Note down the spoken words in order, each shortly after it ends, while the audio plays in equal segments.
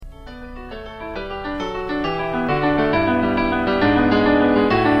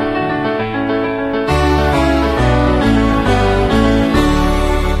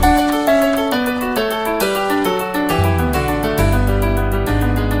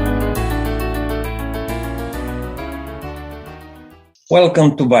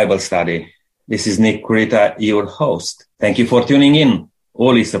Welcome to Bible Study. This is Nick Kurita, your host. Thank you for tuning in.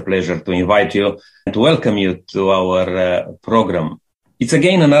 Always a pleasure to invite you and to welcome you to our program. It's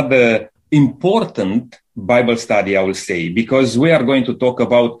again another important Bible study, I will say, because we are going to talk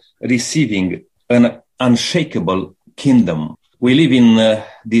about receiving an unshakable kingdom. We live in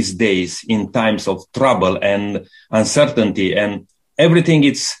these days in times of trouble and uncertainty, and everything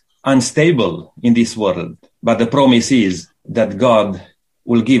is unstable in this world. But the promise is that God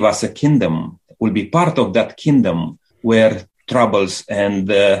will give us a kingdom, will be part of that kingdom where troubles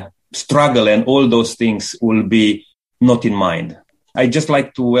and struggle and all those things will be not in mind. I'd just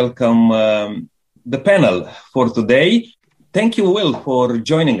like to welcome the panel for today. Thank you, Will, for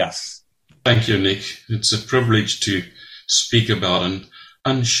joining us. Thank you, Nick. It's a privilege to speak about an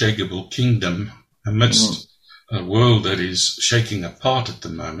unshakable kingdom amidst a world that is shaking apart at the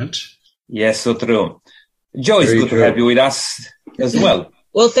moment. Yes, so true. Joe, it's good to have you with us as well.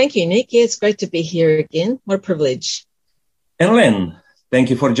 Well, thank you, Nick. Yeah, it's great to be here again. What a privilege. And Len, thank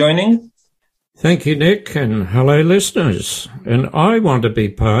you for joining. Thank you, Nick, and hello, listeners. And I want to be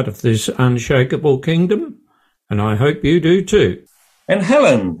part of this unshakable kingdom, and I hope you do too. And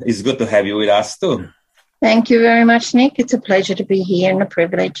Helen, it's good to have you with us too. Thank you very much, Nick. It's a pleasure to be here and a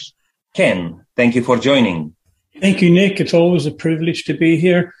privilege. Ken, thank you for joining. Thank you, Nick. It's always a privilege to be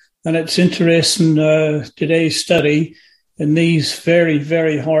here. And it's interesting, today's study, in these very,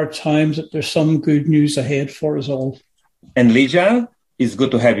 very hard times, that there's some good news ahead for us all. And Lydia, it's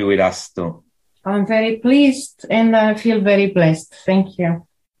good to have you with us too. I'm very pleased and I feel very blessed. Thank you.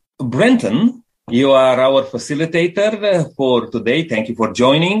 Brenton, you are our facilitator for today. Thank you for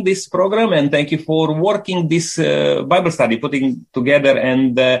joining this program and thank you for working this Bible study, putting together,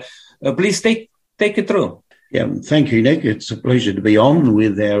 and please take it through. Yeah, thank you, Nick. It's a pleasure to be on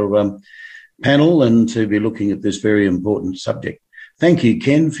with our panel and to be looking at this very important subject. Thank you,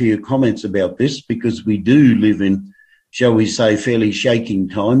 Ken, for your comments about this, because we do live in, shall we say, fairly shaking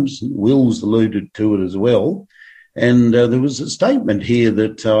times. Will's alluded to it as well. And there was a statement here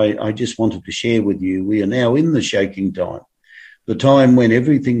that I just wanted to share with you. We are now in the shaking time, the time when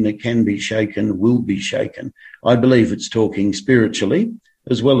everything that can be shaken will be shaken. I believe it's talking spiritually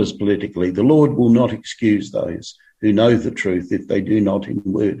as well as politically. The Lord will not excuse those who know the truth if they do not in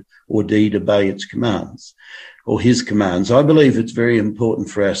word or deed obey its commands or his commands. I believe it's very important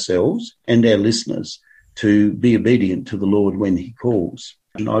for ourselves and our listeners to be obedient to the Lord when he calls.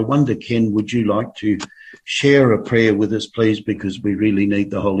 And I wonder, Ken, would you like to share a prayer with us, please, because we really need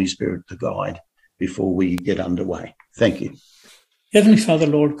the Holy Spirit to guide before we get underway. Thank you. Heavenly Father,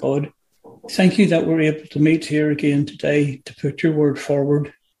 Lord God, thank you that we're able to meet here again today to put your word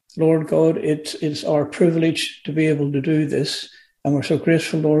forward. Lord God, it's our privilege to be able to do this. And we're so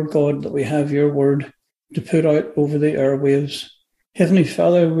grateful, Lord God, that we have your word to put out over the airwaves. Heavenly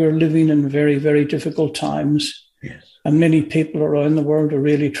Father, we're living in very, very difficult times. Yes. And many people around the world are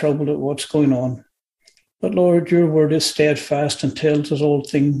really troubled at what's going on. But Lord, your word is steadfast and tells us all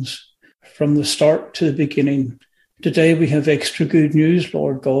things from the start to the beginning. Today we have extra good news,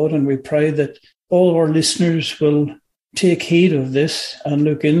 Lord God, and we pray that all our listeners will take heed of this and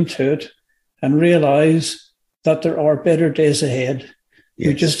look into it and realize that there are better days ahead. Yes.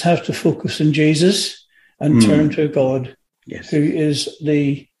 We just have to focus on Jesus and turn to God, yes, who is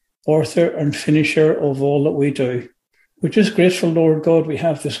the author and finisher of all that we do. We're just grateful, Lord God, we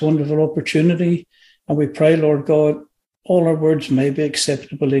have this wonderful opportunity, and we pray, Lord God, all our words may be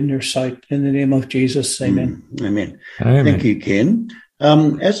acceptable in your sight. In the name of Jesus, amen. Amen. Thank you, Ken.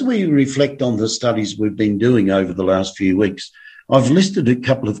 As we reflect on the studies we've been doing over the last few weeks, I've listed a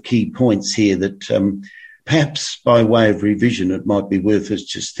couple of key points here that perhaps by way of revision, it might be worth us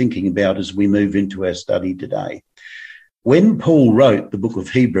just thinking about as we move into our study today. When Paul wrote the book of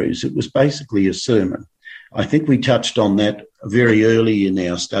Hebrews, it was basically a sermon. I think we touched on that very early in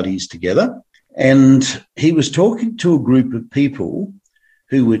our studies together. And he was talking to a group of people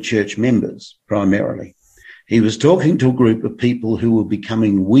who were church members primarily. He was talking to a group of people who were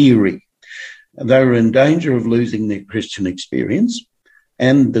becoming weary. They were in danger of losing their Christian experience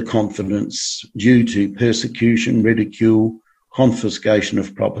and the confidence due to persecution, ridicule, confiscation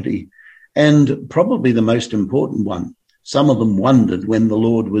of property, and probably the most important one, some of them wondered when the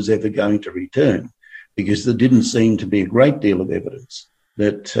Lord was ever going to return, because there didn't seem to be a great deal of evidence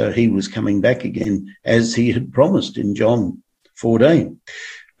that he was coming back again, as he had promised in John 14.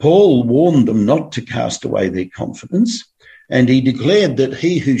 Paul warned them not to cast away their confidence, and he declared that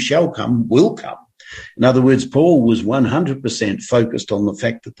he who shall come will come. In other words, Paul was 100% focused on the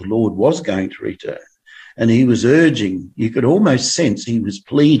fact that the Lord was going to return, and he was urging, you could almost sense he was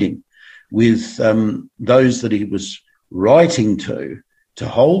pleading with those that he was writing to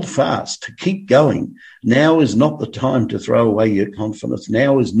hold fast, to keep going. Now is not the time to throw away your confidence.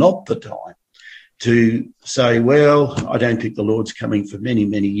 Now is not the time to say, well, I don't think the Lord's coming for many,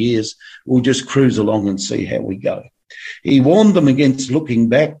 many years. We'll just cruise along and see how we go. He warned them against looking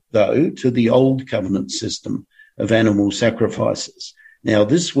back, though, to the old covenant system of animal sacrifices. Now,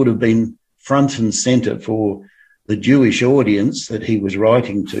 this would have been front and centre for the Jewish audience that he was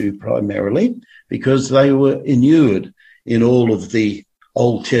writing to primarily, because they were inured in all of the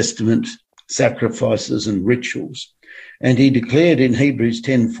Old Testament sacrifices and rituals. And he declared in Hebrews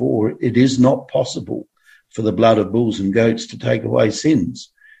 10:4, it is not possible for the blood of bulls and goats to take away sins.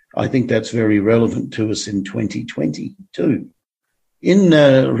 I think that's very relevant to us in 2022. In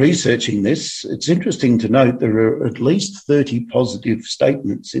researching this, it's interesting to note there are at least 30 positive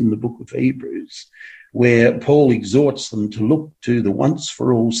statements in the book of Hebrews where Paul exhorts them to look to the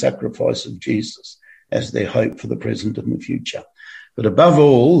once-for-all sacrifice of Jesus as their hope for the present and the future. But above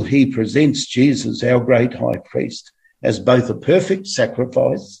all, he presents Jesus, our great high priest, as both a perfect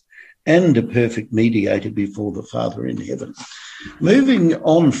sacrifice and a perfect mediator before the Father in heaven. Moving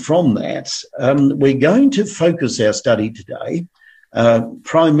on from that, we're going to focus our study today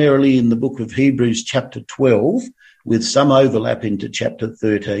primarily in the book of Hebrews chapter 12, with some overlap into chapter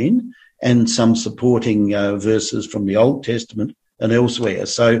 13 and some supporting verses from the Old Testament and elsewhere.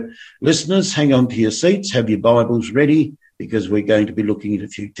 So listeners, hang on to your seats, have your Bibles ready, because we're going to be looking at a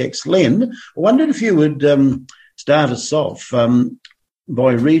few texts. Len, I wondered if you would start us off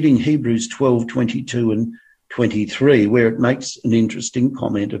by reading Hebrews 12, 22 and 23, where it makes an interesting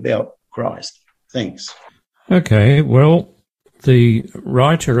comment about Christ. Thanks. Okay, well, the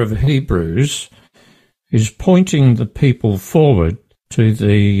writer of Hebrews is pointing the people forward to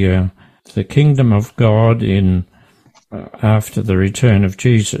the kingdom of God in after the return of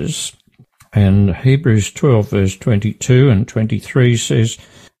Jesus. And Hebrews 12, verse 22 and 23 says,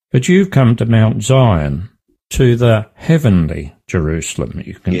 "But you've come to Mount Zion, to the heavenly Jerusalem."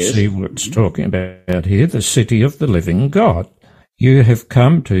 You can see what it's talking about here, the city of the living God. "You have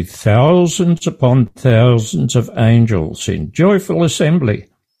come to thousands upon thousands of angels in joyful assembly,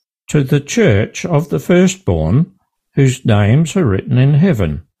 to the church of the firstborn, whose names are written in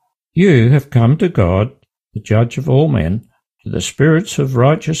heaven. You have come to God, the judge of all men, to the spirits of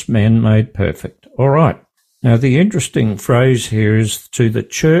righteous men made perfect." All right. Now, the interesting phrase here is to the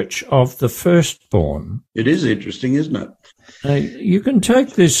church of the firstborn. It is interesting, isn't it? You can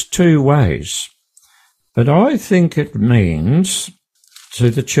take this two ways, but I think it means to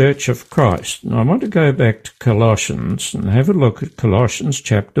the church of Christ. And I want to go back to Colossians and have a look at Colossians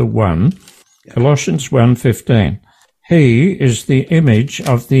chapter 1, Colossians 1:15. "He is the image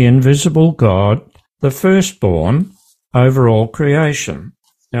of the invisible God, the firstborn over all creation."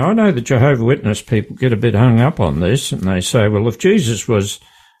 Now, I know the Jehovah's Witness people get a bit hung up on this, and they say, well, if Jesus was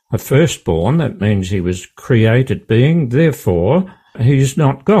a firstborn, that means he was created being, therefore he's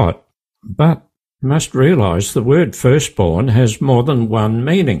not God. But you must realise the word firstborn has more than one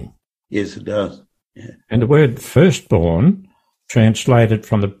meaning. Yes, it does. Yeah. And the word firstborn, translated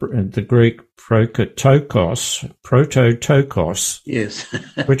from the Greek prototokos, yes,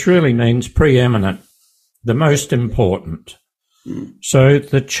 which really means preeminent, the most important. So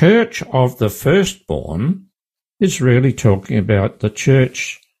the church of the firstborn is really talking about the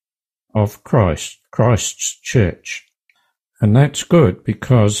church of Christ, Christ's church. And that's good,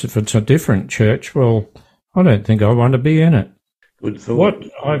 because if it's a different church, well, I don't think I want to be in it. Good thought.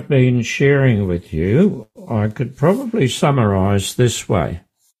 What I've been sharing with you, I could probably summarise this way.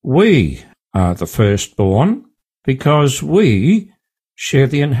 We are the firstborn because we share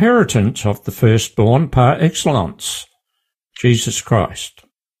the inheritance of the firstborn par excellence, Jesus Christ.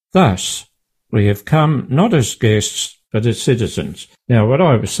 Thus, we have come not as guests, but as citizens. Now, what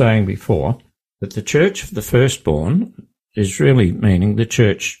I was saying before, that the church of the firstborn is really meaning the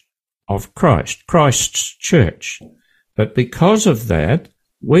church of Christ, Christ's church. But because of that,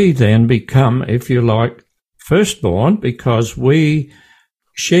 we then become, if you like, firstborn, because we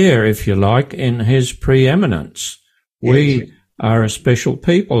share, if you like, in his preeminence. Yes. We are a special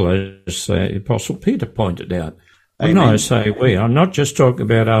people, as the Apostle Peter pointed out. When I say we, I'm not just talking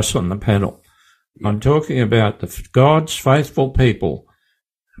about us on the panel. I'm talking about God's faithful people,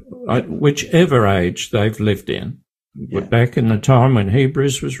 whichever age they've lived in, back in the time when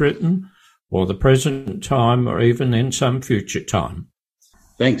Hebrews was written, or the present time, or even in some future time.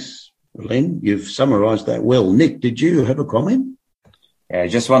 Thanks, Len. You've summarised that well. Nick, did you have a comment? I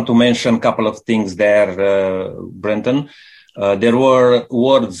just want to mention a couple of things there, Brenton. There were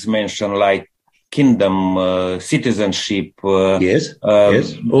words mentioned like kingdom, citizenship. Yes,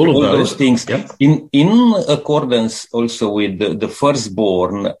 all of those things. Yep. In accordance also with the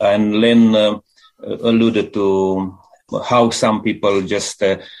firstborn, and Len alluded to how some people just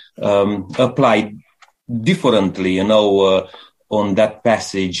apply differently, on that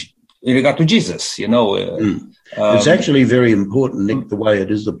passage in regard to Jesus, It's actually very important, Nick, the way it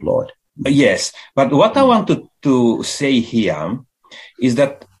is applied. Yes, but what I wanted to say here is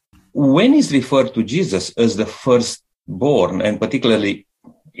that when it's referred to Jesus as the firstborn, and particularly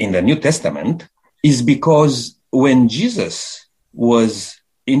in the New Testament, is because when Jesus was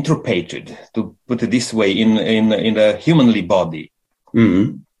intubated, to put it this way, in a humanly body,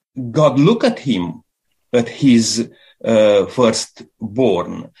 God looked at him, at his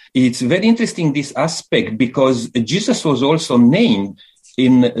firstborn. It's very interesting, this aspect, because Jesus was also named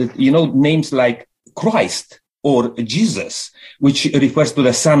in, names like Christ or Jesus, which refers to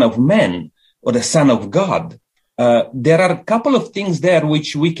the Son of Man or the Son of God. There are a couple of things there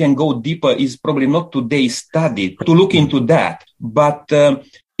which we can go deeper. Is probably not today's study to look into that. But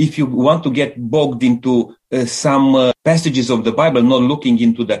if you want to get bogged into some passages of the Bible, not looking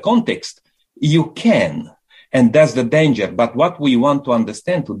into the context, you can. And that's the danger. But what we want to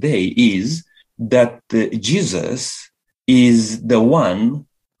understand today is that Jesus is the one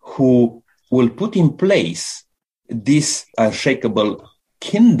who will put in place this unshakable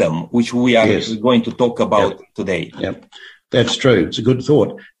kingdom, which we are going to talk about today. Yep, that's true. It's a good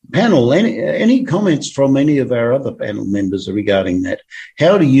thought. Panel, any comments from any of our other panel members regarding that?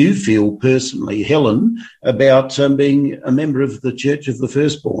 How do you feel personally, Helen, about being a member of the Church of the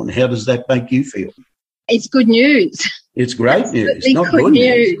Firstborn? How does that make you feel? It's good news. It's great news. Absolutely Not good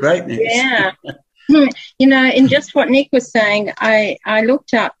news. It's great news. Yeah. In just what Nick was saying, I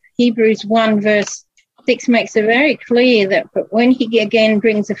looked up Hebrews 1 verse 6 makes it very clear that when he again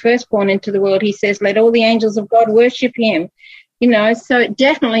brings the firstborn into the world, he says, let all the angels of God worship him. So it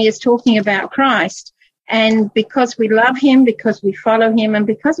definitely is talking about Christ. And because we love him, because we follow him, and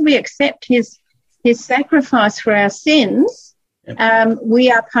because we accept his sacrifice for our sins,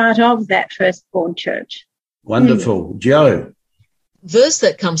 we are part of that firstborn church. Wonderful. Joe? Verse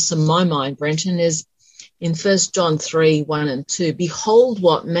that comes to my mind, Brenton, is in 1 John 3, 1 and 2. Behold,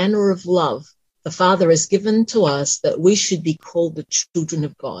 what manner of love the Father has given to us, that we should be called the children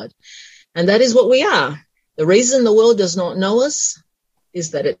of God. And that is what we are. The reason the world does not know us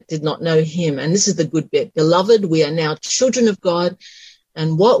is that it did not know him. And this is the good bit. Beloved, we are now children of God,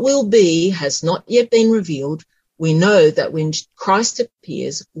 and what will be has not yet been revealed. We know that when Christ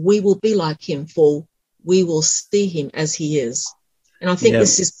appears, we will be like him, for we will see him as he is. And I think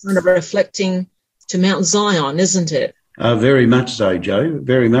this is kind of reflecting to Mount Zion, isn't it? Very much so, Joe.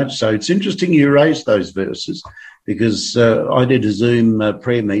 Very much so. It's interesting you raised those verses, because I did a Zoom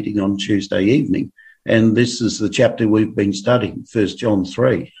prayer meeting on Tuesday evening, and this is the chapter we've been studying, 1 John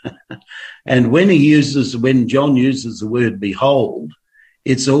 3. And when John uses the word behold,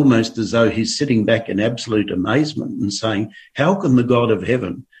 it's almost as though he's sitting back in absolute amazement and saying, how can the God of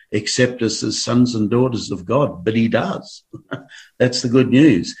heaven accept us as sons and daughters of God? But he does. That's the good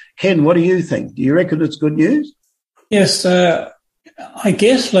news. Ken, what do you think? Do you reckon it's good news? Yes, I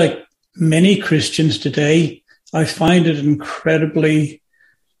guess like many Christians today, I find it incredibly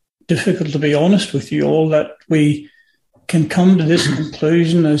difficult, to be honest with you all, that we can come to this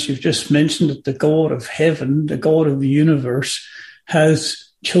conclusion, as you've just mentioned, that the God of heaven, the God of the universe,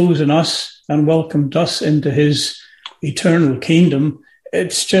 has chosen us and welcomed us into his eternal kingdom.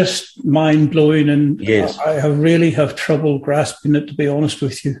 It's just mind-blowing, and I really have trouble grasping it, to be honest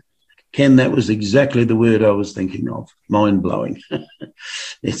with you. Ken, that was exactly the word I was thinking of, mind-blowing.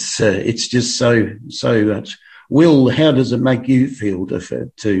 It's just so much. Will, how does it make you feel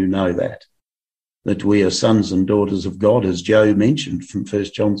to know that we are sons and daughters of God, as Joe mentioned from 1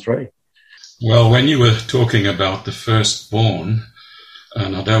 John 3? Well, when you were talking about the firstborn,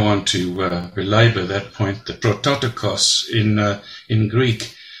 and I don't want to belabor that point, the prototokos in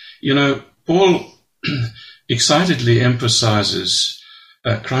Greek, Paul excitedly emphasizes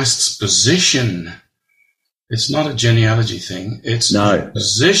Christ's position. It's not a genealogy thing. It's his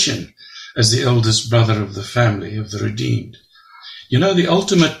position as the eldest brother of the family of the redeemed. The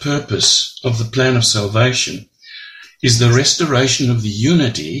ultimate purpose of the plan of salvation is the restoration of the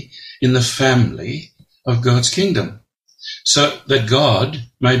unity in the family of God's kingdom, so that God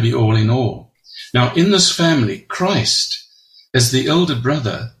may be all in all. Now, in this family, Christ, as the elder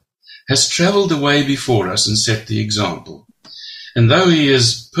brother, has traveled the way before us and set the example. And though he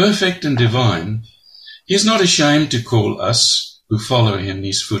is perfect and divine, he is not ashamed to call us who follow him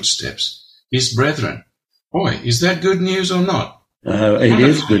his footsteps, his brethren. Boy, is that good news or not? It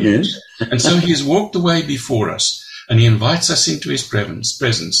is good news. And so he has walked the way before us, and he invites us into his presence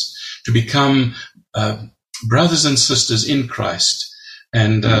to become brothers and sisters in Christ.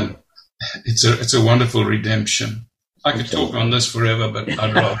 And it's a wonderful redemption. I could talk on this forever, but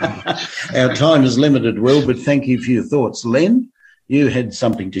I'd rather not. Our time is limited, Will, but thank you for your thoughts. Len, you had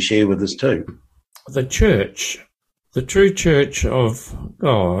something to share with us too. The church, the true church of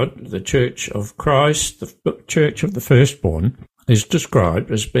God, the church of Christ, the church of the firstborn, is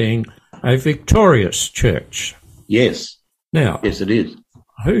described as being a victorious church. Yes. Now, yes, it is.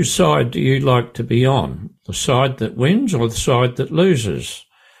 Whose side do you like to be on? The side that wins or the side that loses?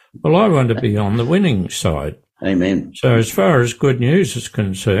 Well, I want to be on the winning side. Amen. So as far as good news is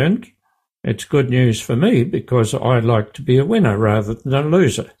concerned, it's good news for me because I like to be a winner rather than a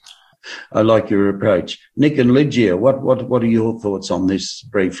loser. I like your approach. Nick and Lygia, what are your thoughts on this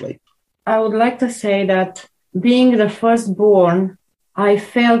briefly? I would like to say that being the firstborn, I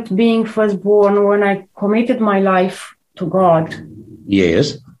felt being firstborn when I committed my life to God.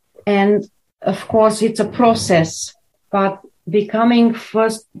 Yes. And of course, it's a process, but becoming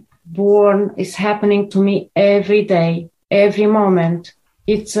firstborn is happening to me every day, every moment.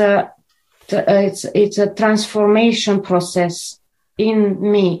 It's a transformation process in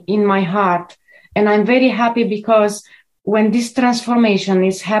me, in my heart. And I'm very happy because when this transformation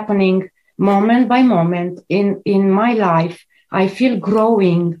is happening moment by moment in my life, I feel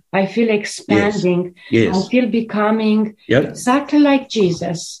growing, I feel expanding, yes. I feel becoming exactly like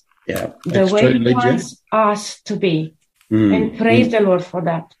Jesus, the way he wants us to be. And praise the Lord for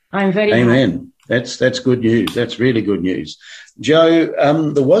that. I'm very happy. That's good news. That's really good news. Joe,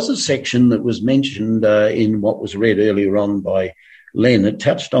 there was a section that was mentioned in what was read earlier on by Len. It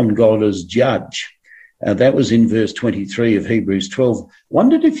touched on God as judge. That was in verse 23 of Hebrews 12.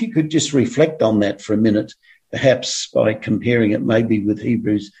 Wondered if you could just reflect on that for a minute, perhaps by comparing it maybe with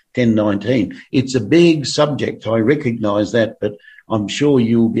Hebrews 10:19. It's a big subject. I recognise that, but I'm sure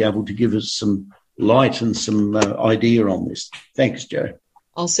you'll be able to give us some light and some idea on this. Thanks, Joe.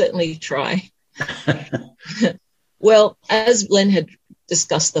 I'll certainly try. Well, as Len had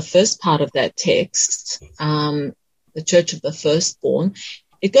discussed the first part of that text, the church of the firstborn,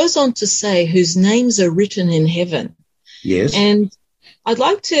 it goes on to say whose names are written in heaven. Yes. And I'd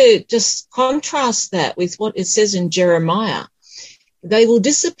like to just contrast that with what it says in Jeremiah. They will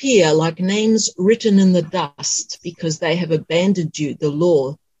disappear like names written in the dust because they have abandoned you, the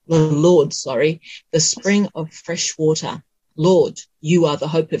Lord, the spring of fresh water. Lord, you are the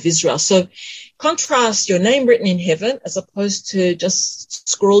hope of Israel. So contrast your name written in heaven as opposed to just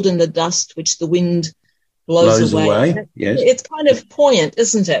scrawled in the dust, which the wind blows away. Yes. It's kind of poignant,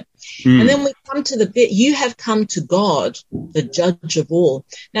 isn't it? And then we come to the bit, you have come to God, the judge of all.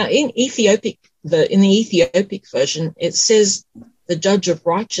 Now, in the Ethiopic version, it says the judge of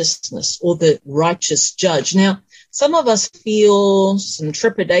righteousness or the righteous judge. Now, some of us feel some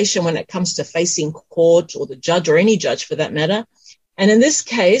trepidation when it comes to facing court or the judge or any judge for that matter. And in this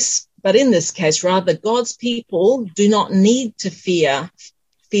case, rather, God's people do not need to feel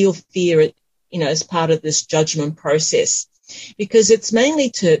fear, as part of this judgment process, because it's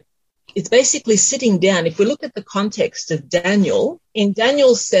basically sitting down. If we look at the context of Daniel, in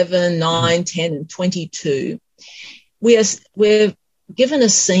Daniel 7, 9, 10, and 22, we're given a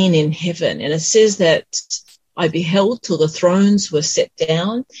scene in heaven, and it says that I beheld till the thrones were set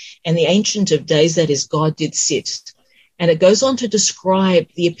down, and the Ancient of Days, that is God, did sit. And it goes on to describe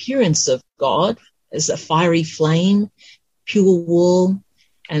the appearance of God as a fiery flame, pure wool,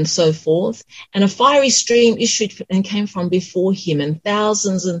 and so forth. And a fiery stream issued and came from before him, and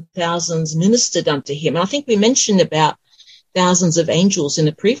thousands ministered unto him. And I think we mentioned about thousands of angels in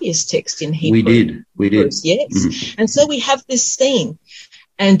the previous text in Hebrew. We did. Yes. Mm-hmm. And so we have this scene.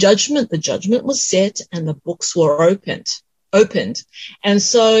 And the judgment was set and the books were opened. And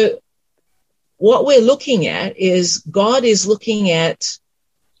so what we're looking at is God is looking at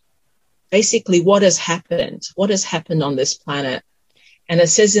basically what has happened on this planet. And it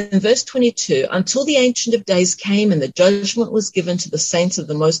says in verse 22, until the Ancient of Days came and the judgment was given to the saints of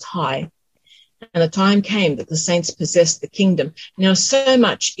the Most High, and the time came that the saints possessed the kingdom. Now, so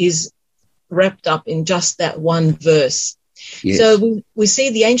much is wrapped up in just that one verse. Yes. So we see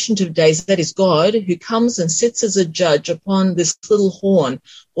the Ancient of Days, that is God, who comes and sits as a judge upon this little horn,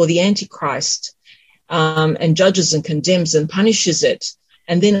 or the Antichrist, and judges and condemns and punishes it.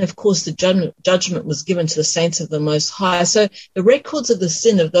 And then, of course, the judgment was given to the saints of the Most High. So the records of the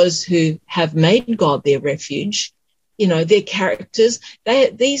sin of those who have made God their refuge, their characters,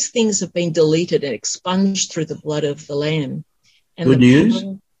 these things have been deleted and expunged through the blood of the Lamb. And Good news.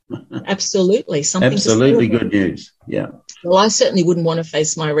 Absolutely. Something Absolutely good news. Yeah. Well, I certainly wouldn't want to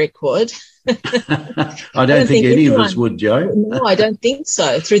face my record. I don't think any of us would, Joe. No, I don't think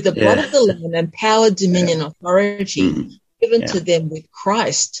so. Through the blood of the Lamb and power, dominion, authority given to them with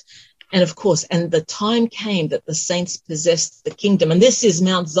Christ. And of course, and the time came that the saints possessed the kingdom. And this is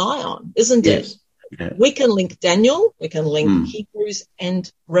Mount Zion, isn't it? Yeah. We can link Daniel, we can link Hebrews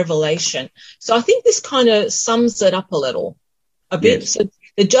and Revelation. So I think this kind of sums it up a bit. So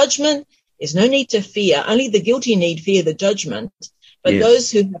the judgment is no need to fear. Only the guilty need fear the judgment. But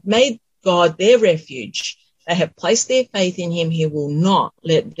those who have made God their refuge, they have placed their faith in him, he will not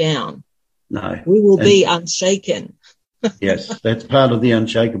let down. No. We will be unshaken. Yes, that's part of the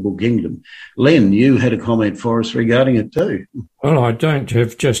unshakable kingdom. Len, you had a comment for us regarding it too. Well, I don't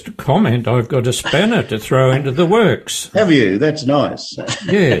have just a comment. I've got a spanner to throw into the works. Have you? That's nice.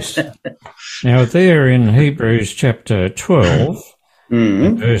 Yes. Now, there in Hebrews chapter 12,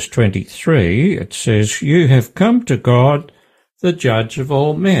 verse 23, it says, "You have come to God, the judge of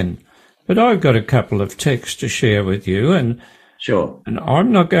all men." But I've got a couple of texts to share with you, and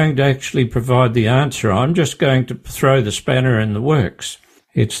I'm not going to actually provide the answer. I'm just going to throw the spanner in the works.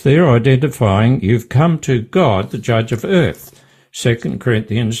 It's there identifying you've come to God, the judge of earth. 2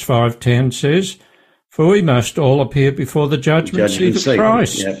 Corinthians 5:10 says, "For we must all appear before the judgment seat of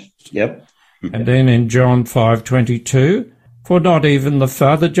Christ." Yep. And then in John 5:22, "For not even the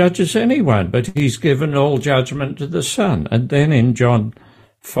Father judges anyone, but he's given all judgment to the Son." And then in John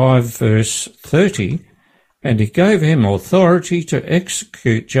 5 verse 30, "And he gave him authority to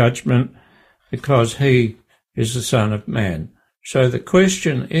execute judgment because he is the Son of Man." So the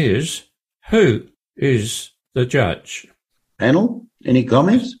question is, who is the judge? Panel, any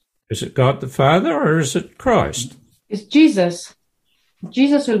comments? Is it God the Father or is it Christ? It's Jesus.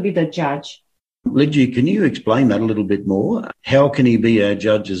 Jesus will be the judge. Lygia, can you explain that a little bit more? How can he be our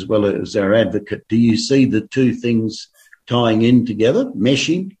judge as well as our advocate? Do you see the two things tying in together,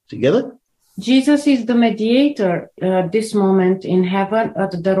 meshing together? Jesus is the mediator at this moment in heaven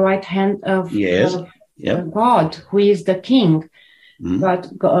at the right hand of God, who is the king.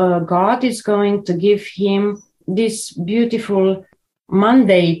 But God is going to give him this beautiful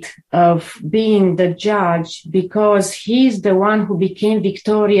mandate of being the judge because he's the one who became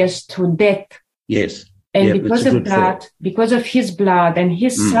victorious to death. Yes. And because of that, because of his blood and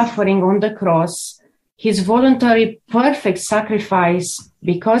his suffering on the cross, his voluntary perfect sacrifice,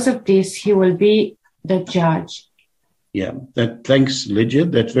 because of this, he will be the judge. Yeah, thanks, Lygia.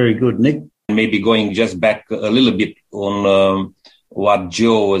 That's very good. Nick? Maybe going just back a little bit on what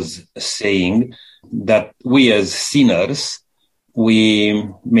Joe was saying, that we as sinners, we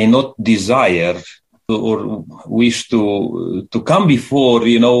may not desire or wish to come before,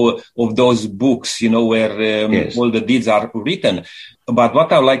 of those books, where all the deeds are written. But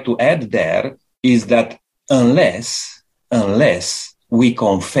what I would like to add there is that unless we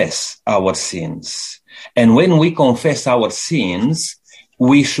confess our sins, and when we confess our sins,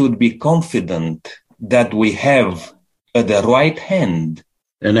 we should be confident that we have at the right hand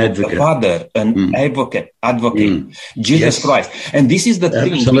an advocate, Father, an advocate, Jesus Christ. And this is the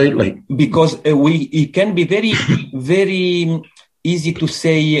thing, because it can be very, very easy to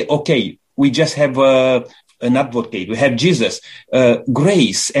say, okay, we just have an advocate, we have Jesus,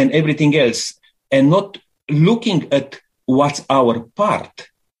 grace and everything else, and not looking at what's our part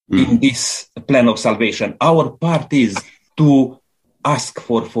in this plan of salvation. Our part is to ask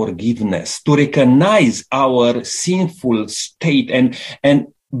for forgiveness, to recognize our sinful state and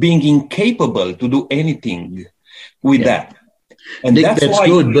being incapable to do anything with that. And Nick, that's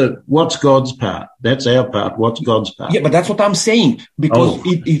good, but what's God's part? That's our part. What's God's part? Yeah, but that's what I'm saying, because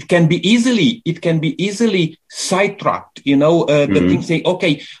it can be easily sidetracked. The thing saying,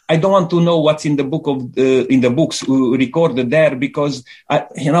 okay, I don't want to know what's in the book of in the books recorded there because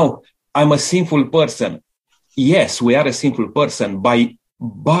I'm a sinful person. Yes, we are a sinful person. By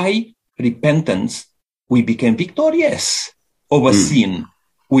repentance, we became victorious over sin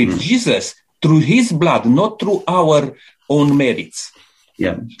with Jesus through his blood, not through our own merits.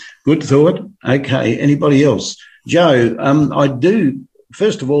 Yeah, good thought. Okay, anybody else? Joe,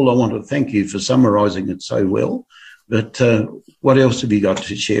 first of all, I want to thank you for summarising it so well, but what else have you got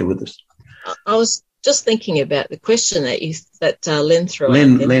to share with us? I was just thinking about the question that Len threw out.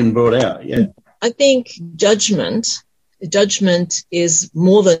 Len brought out, yeah. I think judgment is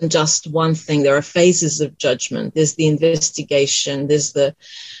more than just one thing. There are phases of judgment. There's the investigation, there's the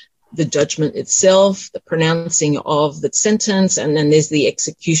judgment itself, the pronouncing of the sentence, and then there's the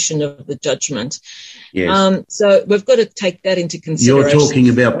execution of the judgment. Yes. So we've got to take that into consideration. You're talking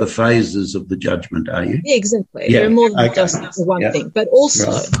about the phases of the judgment, are you? Yeah, exactly. Yeah. There are more than just one thing. But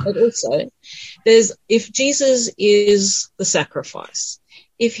also, if Jesus is the sacrifice,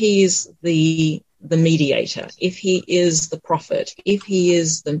 if he is the mediator, if he is the prophet, if he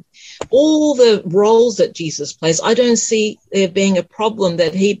is all the roles that Jesus plays, I don't see there being a problem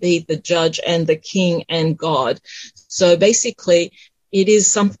that he be the judge and the king and God. So basically, it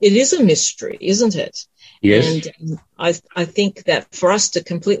is a mystery, isn't it? Yes. And I think that for us to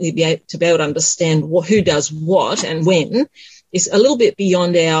completely be able to understand who does what and when is a little bit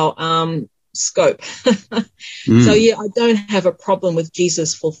beyond our scope. So yeah, I don't have a problem with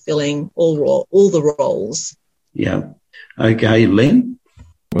Jesus fulfilling all the roles. Yeah. Okay, Len?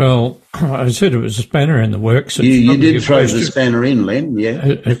 Well, I said it was a spanner in the works. You did throw the spanner in, Len, yeah.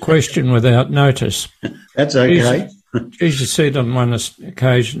 A question without notice. That's okay. Jesus said on one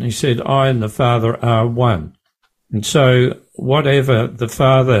occasion, he said, I and the Father are one. And so whatever the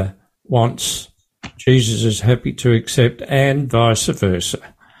Father wants, Jesus is happy to accept, and vice versa.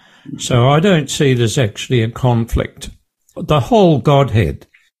 So I don't see there's actually a conflict. The whole Godhead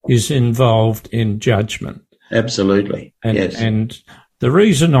is involved in judgment. Absolutely, yes. And the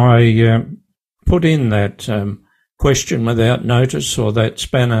reason I put in that question without notice, or that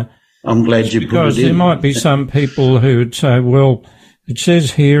spanner, I'm glad you put it in. Because there might be some people who would say, well, it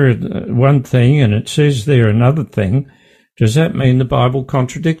says here one thing and it says there another thing. Does that mean the Bible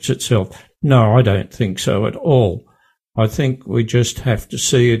contradicts itself? No, I don't think so at all. I think we just have to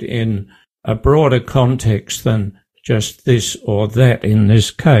see it in a broader context than just this or that in this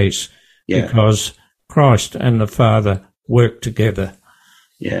case, because Christ and the Father work together.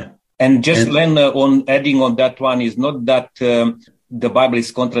 Yeah. And just Len, on adding on that one, is not that the Bible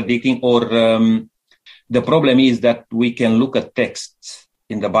is contradicting, or the problem is that we can look at texts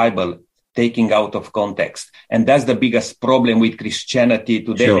in the Bible taking out of context. And that's the biggest problem with Christianity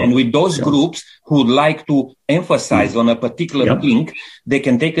today. Sure. And with those groups who would like to emphasize on a particular thing, they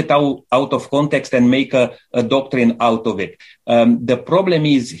can take it out of context and make a doctrine out of it. The problem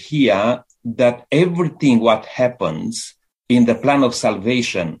is here that everything what happens in the plan of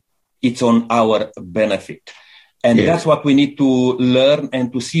salvation, it's on our benefit. And that's what we need to learn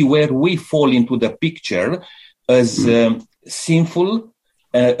and to see where we fall into the picture as sinful,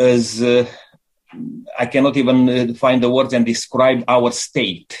 as I cannot even find the words and describe our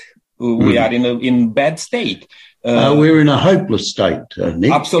state. We are in bad state. We're in a hopeless state,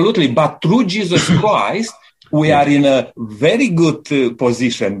 Nick. Absolutely. But through Jesus Christ, we are in a very good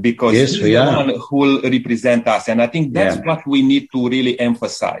position, because he's the one who will represent us. And I think that's what we need to really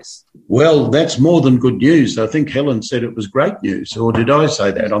emphasize. Well, that's more than good news. I think Helen said it was great news. Or did I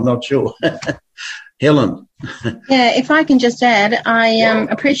say that? I'm not sure. Helen. Yeah, if I can just add, I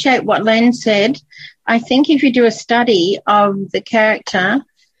appreciate what Len said. I think if you do a study of the character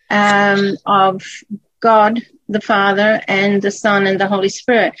of God, the Father, and the Son, and the Holy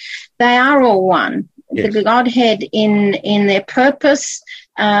Spirit, they are all one. Yes. The Godhead in their purpose,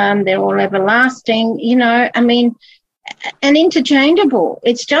 they're all everlasting, and interchangeable.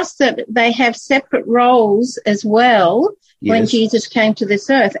 It's just that they have separate roles as well when Jesus came to this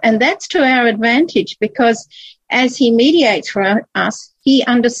earth. And that's to our advantage, because as he mediates for us, he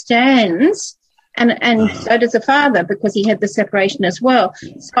understands, and so does the Father, because he had the separation as well.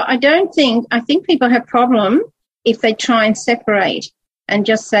 So I think people have problem if they try and separate and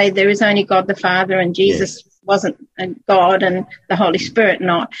just say there is only God the Father and Jesus wasn't God and the Holy Spirit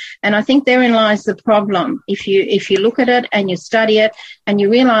not. And I think therein lies the problem. If you look at it and you study it and you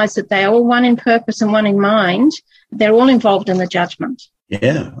realize that they are all one in purpose and one in mind, they're all involved in the judgment.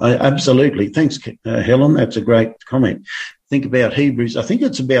 Yeah, absolutely. Thanks, Helen. That's a great comment. Think about Hebrews. I think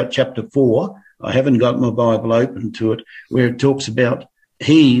it's about chapter 4. I haven't got my Bible open to it, where it talks about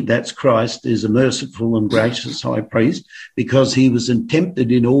he, that's Christ, is a merciful and gracious high priest, because he was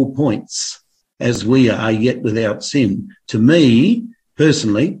tempted in all points as we are, yet without sin. To me,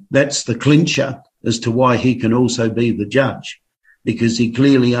 personally, that's the clincher as to why he can also be the judge, because he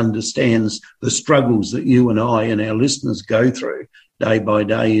clearly understands the struggles that you and I and our listeners go through day by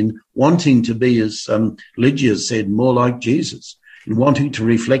day in wanting to be, as Lydia said, more like Jesus, in wanting to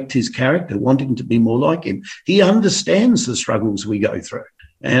reflect his character, wanting to be more like him. He understands the struggles we go through,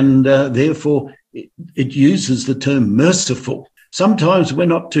 and therefore it uses the term merciful. Sometimes we're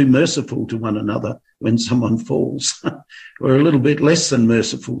not too merciful to one another when someone falls. We're a little bit less than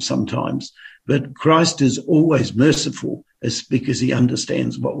merciful sometimes. But Christ is always merciful, because he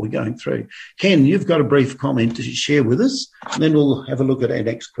understands what we're going through. Ken, you've got a brief comment to share with us, and then we'll have a look at our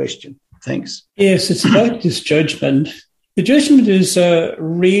next question. Thanks. Yes, it's about this judgment. The judgment is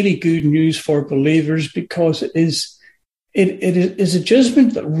really good news for believers because it is a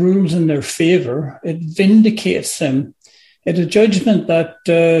judgment that rules in their favor. It vindicates them. It's a judgment that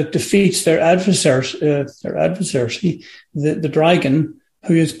defeats their adversaries, the dragon,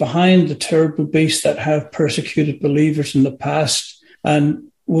 who is behind the terrible beasts that have persecuted believers in the past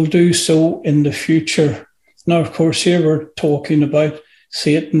and will do so in the future. Now, of course, here we're talking about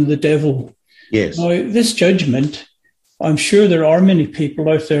Satan, the devil. Yes. Now, this judgment, I'm sure there are many people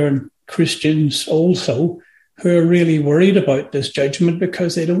out there, and Christians also, who are really worried about this judgment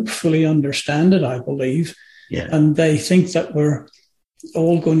because they don't fully understand it, I believe. Yeah. And they think that we're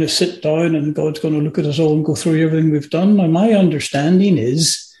all going to sit down and God's going to look at us all and go through everything we've done. Now, my understanding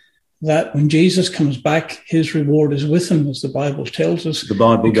is that when Jesus comes back, his reward is with him, as the Bible tells us. The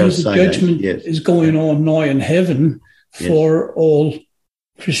Bible does say that. Because the judgment is going on now in heaven for all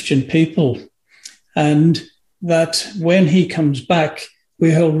Christian people. And that when he comes back,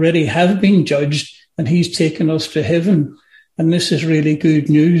 we already have been judged and he's taken us to heaven. And this is really good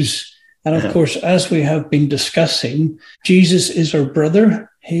news. And of course, as we have been discussing, Jesus is our brother.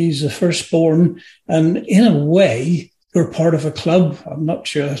 He's the firstborn. And in a way, we're part of a club. I'm not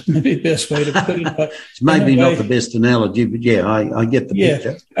sure that's maybe the best way to put it. But it's maybe not the best analogy, but I get the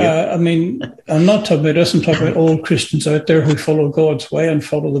picture. I mean, I'm not talking about us. I'm talking about all Christians out there who follow God's way and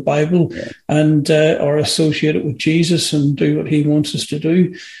follow the Bible and are associated with Jesus and do what he wants us to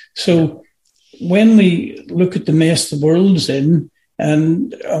do. So when we look at the mess the world's in,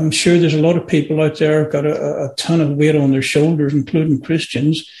 and I'm sure there's a lot of people out there who've got a ton of weight on their shoulders, including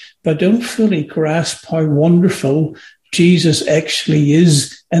Christians, but don't fully grasp how wonderful Jesus actually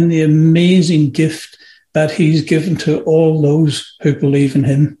is and the amazing gift that he's given to all those who believe in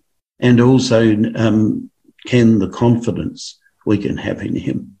him. And also, Ken, the confidence we can have in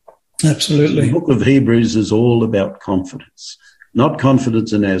him. Absolutely. The book of Hebrews is all about confidence, not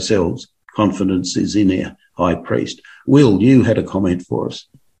confidence in ourselves. Confidence is in our high priest. Will, you had a comment for us.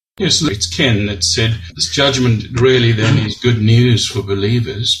 Yes, it's Ken that said this judgment really then is good news for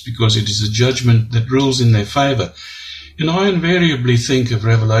believers because it is a judgment that rules in their favour. And I invariably think of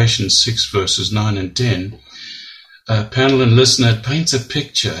Revelation 6 verses 9 and 10. Panel and listener, it paints a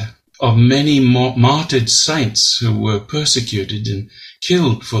picture of many martyred saints who were persecuted and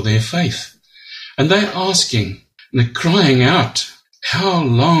killed for their faith. And they're asking, and they're crying out, how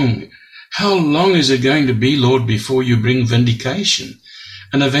long is it going to be, Lord, before you bring vindication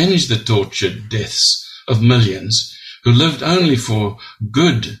and avenge the tortured deaths of millions who lived only for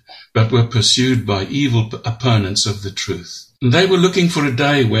good but were pursued by evil opponents of the truth? And they were looking for a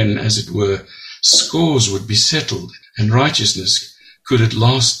day when, as it were, scores would be settled and righteousness could at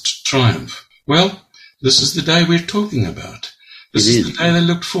last triumph. Well, this is the day we're talking about. This is the day they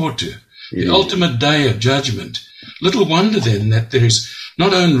looked forward to, the ultimate day of judgment. Little wonder then that there is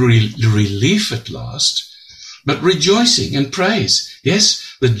not only relief at last, but rejoicing and praise.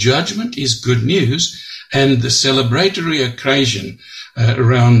 Yes, the judgment is good news and the celebratory occasion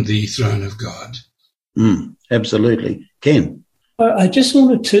around the throne of God. Absolutely. Ken? I just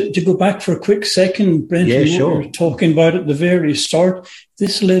wanted to go back for a quick second, Brent. Yeah, sure. We were talking about at the very start,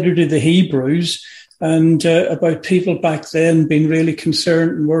 this letter to the Hebrews, and about people back then being really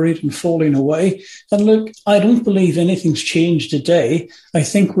concerned and worried and falling away. And look, I don't believe anything's changed today. I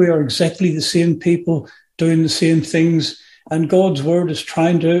think we are exactly the same people doing the same things, and God's word is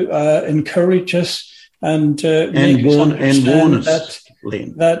trying to encourage us and make us understand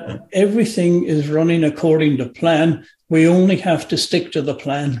that everything is running according to plan. We only have to stick to the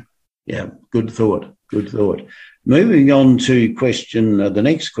plan. Yeah, good thought. Moving on to the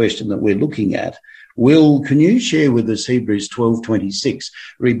next question that we're looking at. Will, can you share with us Hebrews 12:26?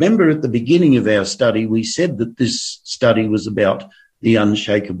 Remember at the beginning of our study, we said that this study was about the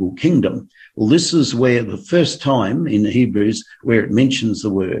unshakable kingdom. Well, this is where the first time in Hebrews where it mentions the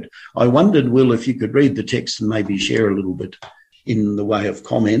word. I wondered, Will, if you could read the text and maybe share a little bit in the way of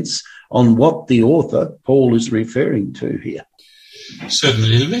comments on what the author, Paul, is referring to here.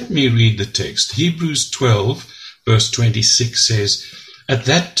 Certainly. Let me read the text. Hebrews 12, verse 26 says, "At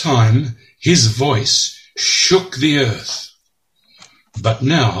that time his voice shook the earth. But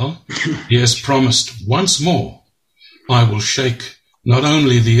now he has promised once more, I will shake not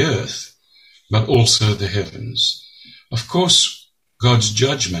only the earth, but also the heavens." Of course, God's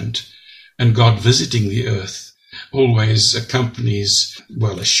judgment and God visiting the earth always accompanies,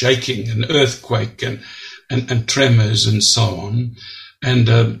 a shaking, an earthquake and tremors and so on. And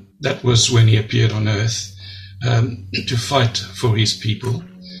that was when he appeared on earth to fight for his people.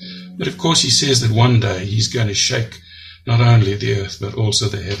 But of course he says that one day he's going to shake not only the earth but also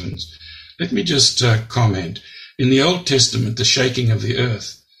the heavens. Let me just comment. In the Old Testament, the shaking of the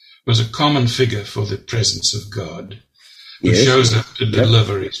earth was a common figure for the presence of God, who shows up to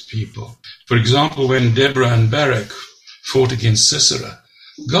deliver his people. For example, when Deborah and Barak fought against Sisera,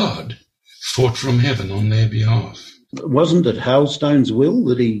 God fought from heaven on their behalf. Wasn't it Hailstone's will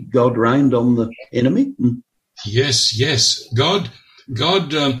that God rained on the enemy? Yes. God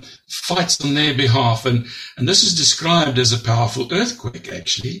fights on their behalf, and this is described as a powerful earthquake,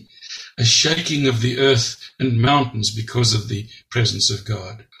 actually, a shaking of the earth and mountains because of the presence of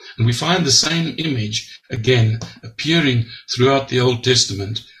God. And we find the same image again appearing throughout the Old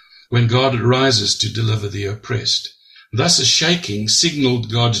Testament when God arises to deliver the oppressed. Thus a shaking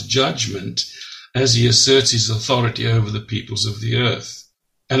signaled God's judgment as he asserts his authority over the peoples of the earth.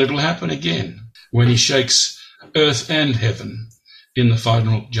 And it will happen again when he shakes earth and heaven in the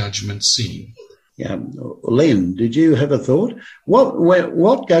final judgment scene. Yeah. Len, did you have a thought?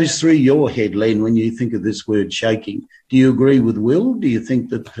 What goes through your head, Len, when you think of this word shaking? Do you agree with Will? Do you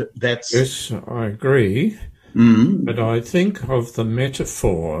think that's... Yes, I agree. But I think of the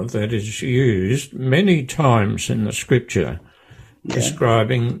metaphor that is used many times in the scripture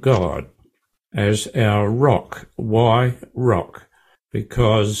describing God as our rock. Why rock?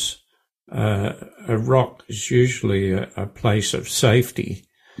 Because a rock is usually a place of safety.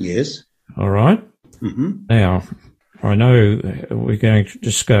 Yes. All right? Mm-hmm. Now, I know we're going to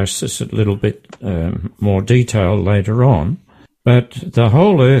discuss this a little bit more detail later on, but the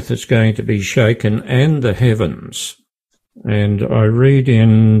whole earth is going to be shaken and the heavens. And I read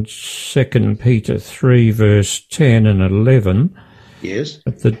in 2 Peter 3, verse 10 and 11, yes,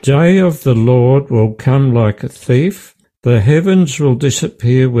 "But the day of the Lord will come like a thief. The heavens will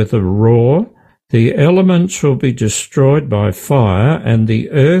disappear with a roar. The elements will be destroyed by fire, and the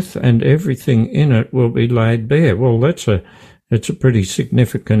earth and everything in it will be laid bare." Well, that's a pretty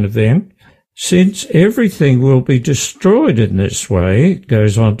significant event. Since everything will be destroyed in this way, it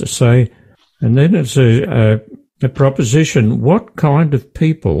goes on to say, and then it's a proposition, what kind of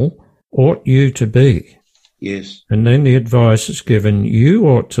people ought you to be? Yes. And then the advice is given, you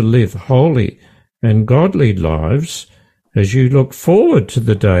ought to live holy and godly lives as you look forward to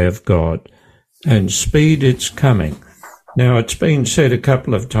the day of God and speed its coming. Now, it's been said a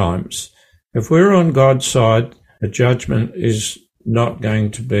couple of times, if we're on God's side, the judgment is not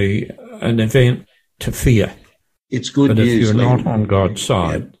going to be an event to fear. It's good but news. But if you're Len. not on God's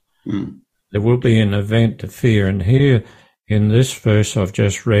side, there will be an event to fear. And here in this verse I've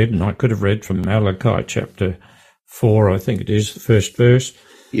just read, and I could have read from Malachi chapter 4, I think it is, the first verse.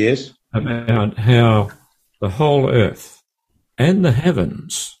 Yes. About how the whole earth and the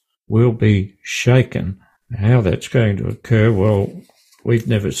heavens will be shaken. How that's going to occur, well, we've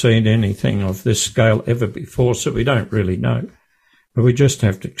never seen anything of this scale ever before, so we don't really know. But we just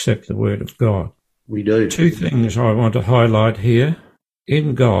have to accept the word of God. We do. Two things I want to highlight here.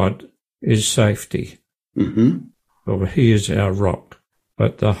 In God is safety. Mm-hmm. Well, he is our rock.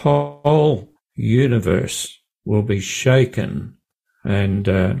 But the whole universe will be shaken, and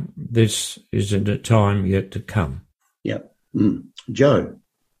this is in a time yet to come. Yep. Joe?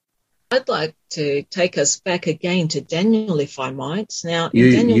 I'd like to take us back again to Daniel, if I might. Now,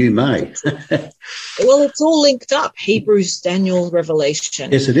 you may. Well, it's all linked up, Hebrews, Daniel,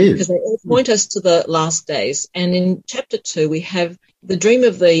 Revelation. Yes, it is. Because they all point us to the last days. And in chapter 2, we have the dream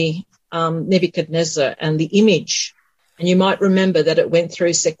of the Nebuchadnezzar and the image. And you might remember that it went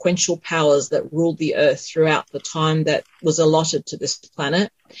through sequential powers that ruled the earth throughout the time that was allotted to this planet.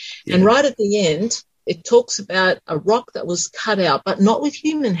 Yeah. And right at the end, it talks about a rock that was cut out, but not with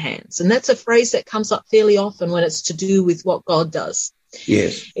human hands. And that's a phrase that comes up fairly often when it's to do with what God does.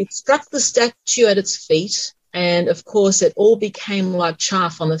 Yes. It struck the statue at its feet, and of course it all became like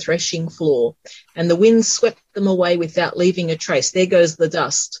chaff on the threshing floor, and the wind swept them away without leaving a trace. There goes the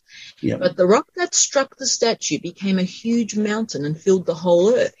dust. Yep. But the rock that struck the statue became a huge mountain and filled the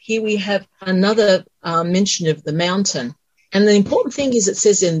whole earth. Here we have another mention of the mountain. And the important thing is it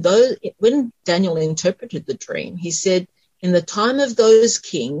says when Daniel interpreted the dream, he said, in the time of those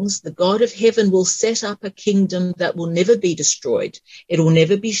kings, the God of heaven will set up a kingdom that will never be destroyed. It will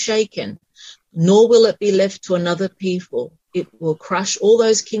never be shaken, nor will it be left to another people. It will crush all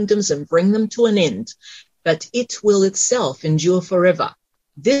those kingdoms and bring them to an end, but it will itself endure forever.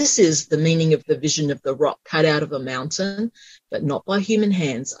 This is the meaning of the vision of the rock cut out of a mountain, but not by human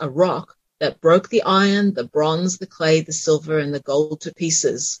hands, a rock that broke the iron, the bronze, the clay, the silver, and the gold to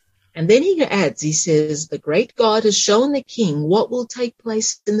pieces. And then he adds, he says, the great God has shown the king what will take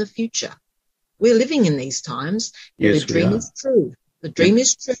place in the future. We're living in these times. Yes, the dream is true. The dream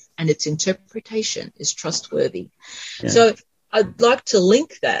is true, and its interpretation is trustworthy. Yeah. So I'd like to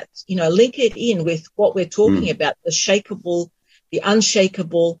link that, link it in with what we're talking about, the shakeable, the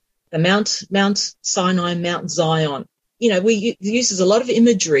unshakable, the Mount Sinai, Mount Zion. We uses a lot of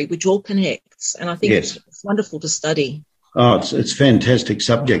imagery which all connects, and I think it's wonderful to study. Oh, it's fantastic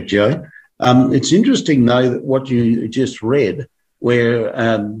subject, Joe. It's interesting, though, that what you just read, where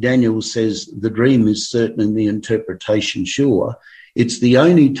Daniel says the dream is certain and the interpretation sure. It's the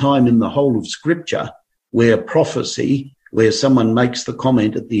only time in the whole of Scripture where prophecy, where someone makes the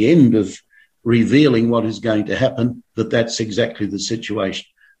comment at the end of revealing what is going to happen, that's exactly the situation.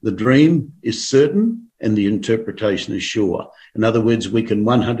 The dream is certain and the interpretation is sure. In other words, we can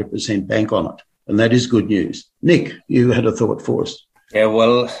 100% bank on it. And that is good news. Nick, you had a thought for us. Yeah,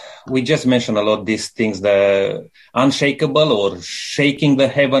 well, we just mentioned a lot of these things, the unshakable or shaking the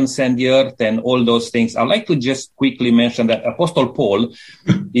heavens and the earth and all those things. I'd like to just quickly mention that Apostle Paul,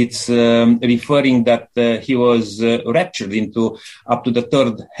 it's referring that he was raptured up to the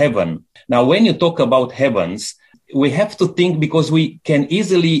third heaven. Now, when you talk about heavens, we have to think, because we can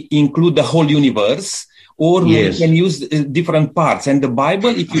easily include the whole universe, or we can use different parts. And the Bible,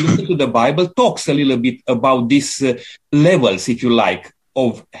 if you look into the Bible, talks a little bit about these levels, if you like,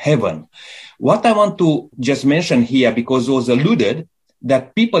 of heaven. What I want to just mention here, because it was alluded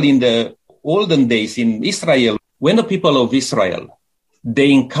that people in the olden days in Israel, when the people of Israel,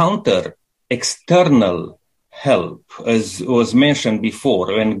 they encounter external help, as was mentioned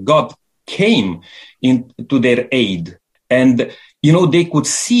before, when God came into their aid, and, they could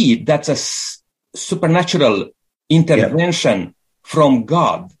see that's a supernatural intervention from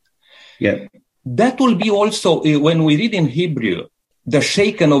God. Yeah. That will be also, when we read in Hebrew, the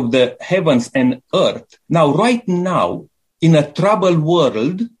shaken of the heavens and earth. Now, right now, in a troubled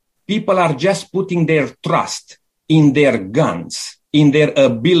world, people are just putting their trust in their guns, in their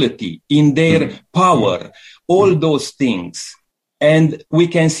ability, in their power, all those things. And we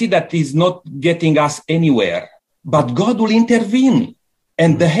can see that is not getting us anywhere. But God will intervene,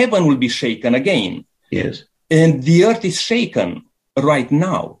 and the heaven will be shaken again. Yes. And the earth is shaken right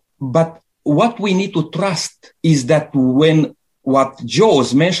now. But what we need to trust is that when what Joe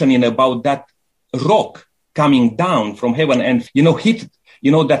was mentioning about that rock coming down from heaven and, hit,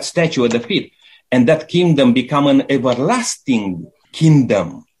 that statue at the feet, and that kingdom become an everlasting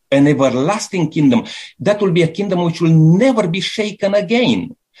kingdom, that will be a kingdom which will never be shaken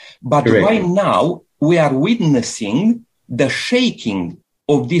again. But right now, we are witnessing the shaking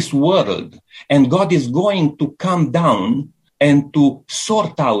of this world, and God is going to come down and to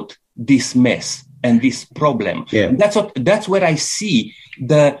sort out this mess and this problem. Yeah. That's where I see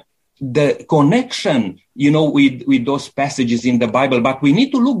the connection, with those passages in the Bible. But we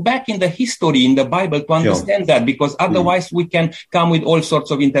need to look back in the history in the Bible to understand that, because otherwise we can come with all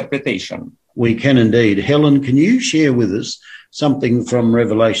sorts of interpretation. We can indeed. Helen, can you share with us something from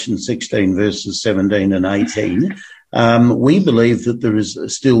Revelation 16, verses 17 and 18? We believe that there is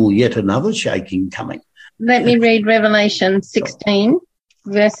still yet another shaking coming. Let me read Revelation 16,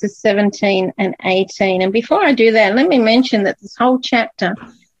 verses 17 and 18. And before I do that, let me mention that this whole chapter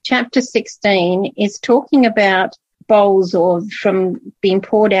 16, is talking about bowls from being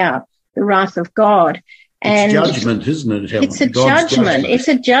poured out, the wrath of God. And it's judgment, isn't it, Helen? It's a judgment. It's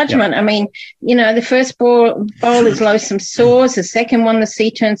a judgment. Yeah. I mean, the first bowl is loathsome sores. The second one, the sea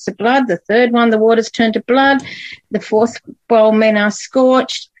turns to blood. The third one, the waters turn to blood. The fourth bowl, men are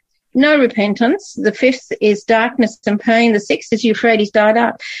scorched. No repentance. The fifth is darkness and pain. The sixth is Euphrates dried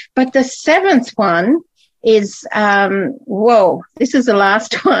up. But the seventh one is, this is the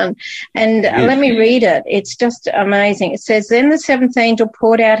last one. And let me read it. It's just amazing. It says, then the seventh angel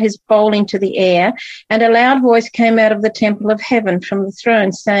poured out his bowl into the air, and a loud voice came out of the temple of heaven from the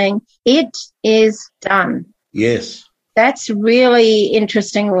throne saying, it is done. Yes. That's really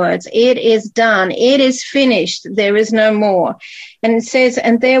interesting words. It is done. It is finished. There is no more. And it says,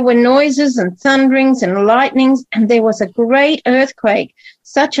 and there were noises and thunderings and lightnings, and there was a great earthquake,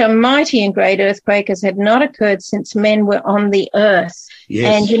 such a mighty and great earthquake as had not occurred since men were on the earth.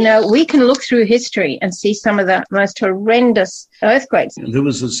 Yes. And, we can look through history and see some of the most horrendous earthquakes. There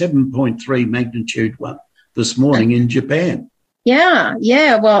was a 7.3 magnitude one this morning in Japan. Yeah.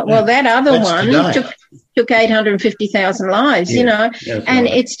 Well, that other one took 850,000 lives, and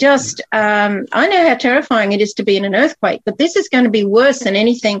it's just, I know how terrifying it is to be in an earthquake, but this is going to be worse than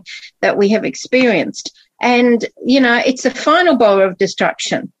anything that we have experienced. And, it's a final bowl of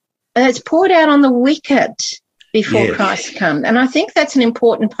destruction. It's poured out on the wicked before Christ comes. And I think that's an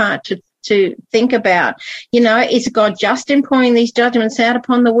important part to think about. You know, is God just in pouring these judgments out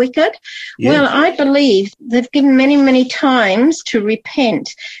upon the wicked? Yes. Well, I believe they've given many, many times to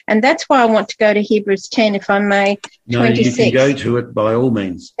repent. And that's why I want to go to Hebrews 10, if I may, 26. No, you can go to it by all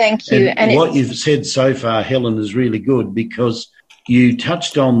means. Thank you. And what you've said so far, Helen, is really good, because you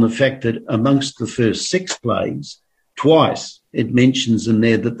touched on the fact that amongst the first 6 plagues, twice it mentions in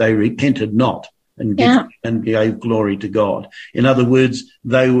there that they repented not and gave glory to God. In other words,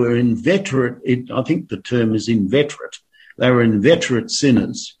 they were inveterate. I think the term is inveterate. They were inveterate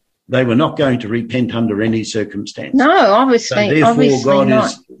sinners. They were not going to repent under any circumstance. No, obviously. So therefore, God not.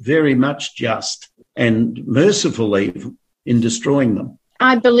 is very much just and merciful even in destroying them.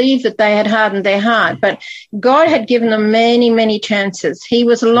 I believe that they had hardened their heart, but God had given them many, many chances. He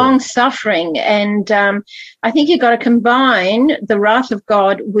was long-suffering, and I think you've got to combine the wrath of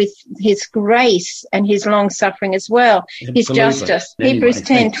God with his grace and his long-suffering as well, his justice. Anyway, Hebrews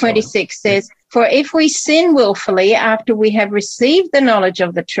 10:26 says, "For if we sin willfully after we have received the knowledge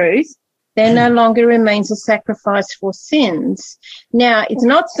of the truth, there no longer remains a sacrifice for sins." Now, it's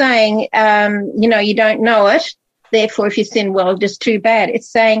not saying, you don't know it. Therefore, if you sin, well, just too bad.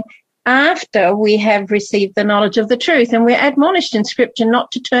 It's saying after we have received the knowledge of the truth, and we're admonished in Scripture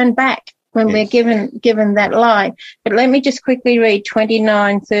not to turn back when we're given that lie. But let me just quickly read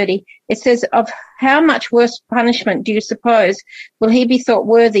 29:30. It says, "Of how much worse punishment do you suppose will he be thought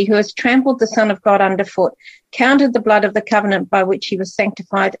worthy who has trampled the Son of God underfoot, counted the blood of the covenant by which he was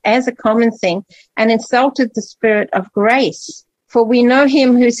sanctified as a common thing, and insulted the Spirit of grace? For we know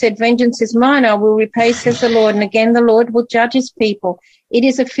him who said, 'Vengeance is mine, I will repay,' says the Lord, and again the Lord will judge his people. It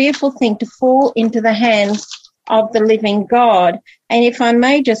is a fearful thing to fall into the hands of the living God." And if I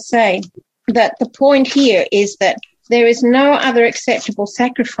may just say that the point here is that there is no other acceptable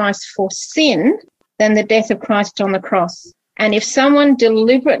sacrifice for sin than the death of Christ on the cross. And if someone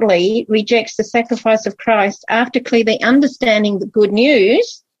deliberately rejects the sacrifice of Christ after clearly understanding the good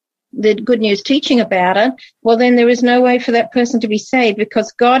news teaching about it, well, then there is no way for that person to be saved,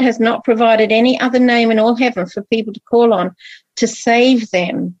 because God has not provided any other name in all heaven for people to call on to save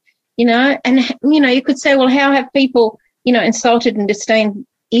them. And you could say, well, how have people, insulted and disdained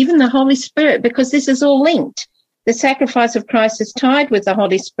even the Holy Spirit? Because this is all linked. The sacrifice of Christ is tied with the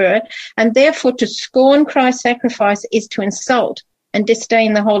Holy Spirit, and therefore to scorn Christ's sacrifice is to insult and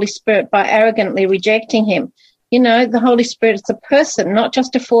disdain the Holy Spirit by arrogantly rejecting him. The Holy Spirit is a person, not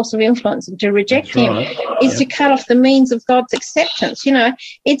just a force of influence. And to reject him is to cut off the means of God's acceptance.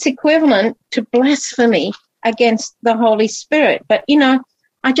 It's equivalent to blasphemy against the Holy Spirit. But,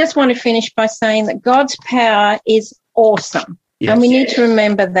 I just want to finish by saying that God's power is awesome. Yes. And we need to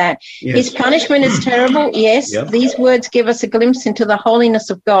remember that. Yes. His punishment is terrible. Yes. Yep. These words give us a glimpse into the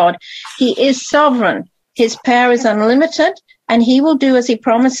holiness of God. He is sovereign. His power is unlimited, and he will do as he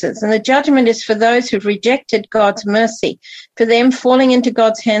promises. And the judgment is for those who've rejected God's mercy. For them, falling into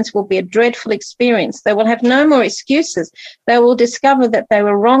God's hands will be a dreadful experience. They will have no more excuses. They will discover that they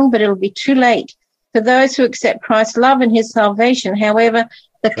were wrong, but it'll be too late. For those who accept Christ's love and his salvation, however,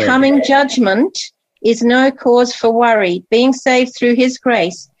 the coming judgment is no cause for worry. Being saved through his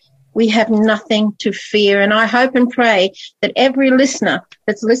grace, we have nothing to fear. And I hope and pray that every listener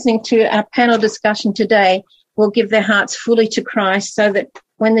that's listening to our panel discussion today will give their hearts fully to Christ, so that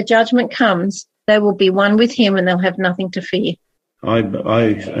when the judgment comes, they will be one with him and they'll have nothing to fear. I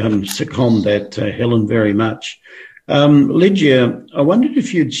second that, Helen, very much. Lydia, I wondered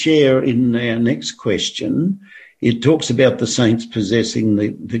if you'd share in our next question. It talks about the saints possessing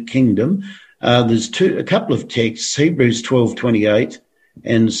the kingdom. There's a couple of texts, Hebrews 12:28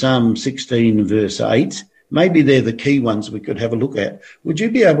 and Psalm 16 verse 8. Maybe they're the key ones we could have a look at. Would you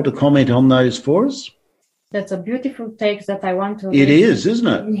be able to comment on those for us? That's a beautiful text that I want to read. It is, isn't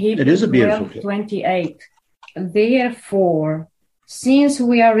it? It is a beautiful text. 28. Therefore, since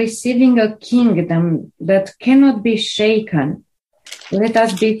we are receiving a kingdom that cannot be shaken, let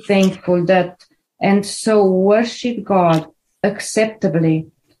us be thankful and so worship God acceptably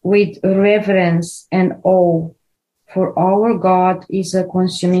with reverence and awe, for our God is a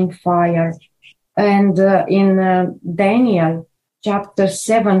consuming fire. And in Daniel chapter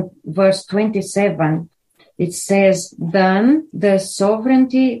 7, verse 27, it says, "Then the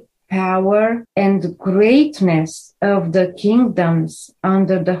sovereignty, power, and greatness of the kingdoms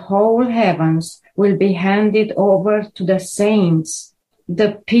under the whole heavens will be handed over to the saints,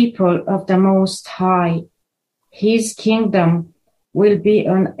 the people of the Most High. His kingdom will be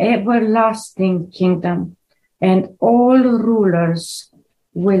an everlasting kingdom, and all rulers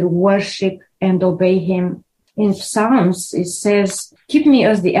will worship and obey him." In Psalms, it says, "Keep me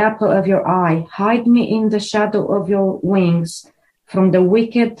as the apple of your eye. Hide me in the shadow of your wings from the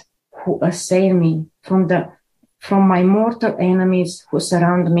wicked who assail me, from my mortal enemies who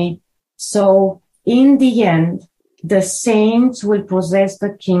surround me. So in the end, the saints will possess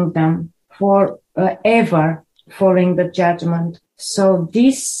the kingdom forever following the judgment. So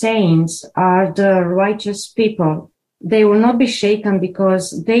these saints are the righteous people. They will not be shaken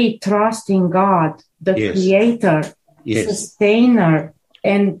because they trust in God, the Creator, Sustainer,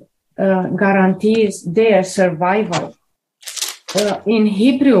 and guarantees their survival. In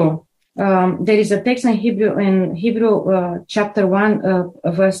Hebrew, there is a text in Hebrew chapter 1,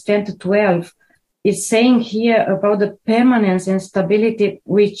 verse 10 to 12. It's saying here about the permanence and stability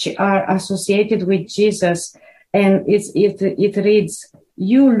which are associated with Jesus. And it reads,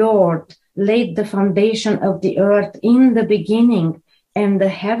 "You, Lord, laid the foundation of the earth in the beginning, and the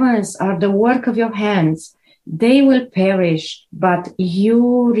heavens are the work of your hands. They will perish, but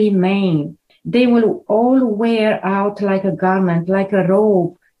you remain. They will all wear out like a garment, like a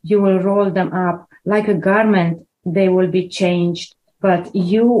robe. You will roll them up. Like a garment, they will be changed. But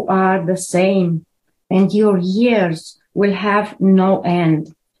you are the same, and your years will have no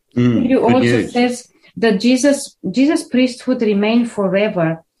end." You also says that Jesus' priesthood remain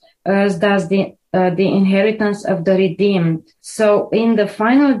forever, as does the inheritance of the redeemed. So in the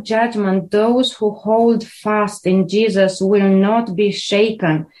final judgment, those who hold fast in Jesus will not be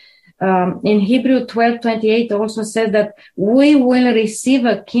shaken. In Hebrew 12:28 also says that we will receive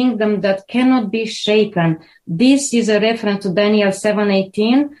a kingdom that cannot be shaken. This is a reference to Daniel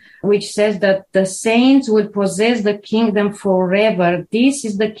 7:18, which says that the saints will possess the kingdom forever. This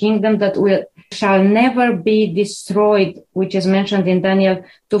is the kingdom that shall never be destroyed, which is mentioned in Daniel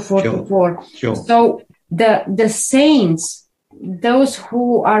 2:44. Sure. So the saints, those who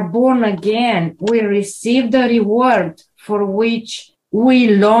are born again, will receive the reward for which we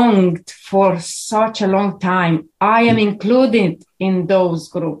longed for such a long time. I am included in those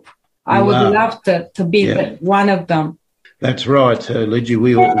group. I would love to be one of them. That's right, Lidgie.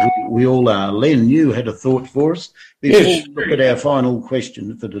 We all are. Len, you had a thought for us before we look at our final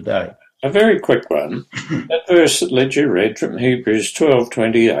question for today. A very quick one. That verse that Lidgie read from Hebrews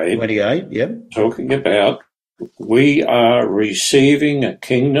 12:28, talking about we are receiving a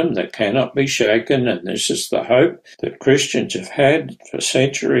kingdom that cannot be shaken, and this is the hope that Christians have had for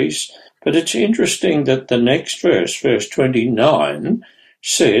centuries. But it's interesting that the next verse, verse 29,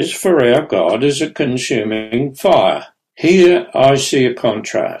 says, "For our God is a consuming fire." Here I see a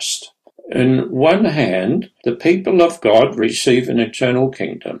contrast. On one hand, the people of God receive an eternal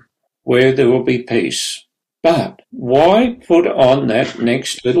kingdom where there will be peace. But why put on that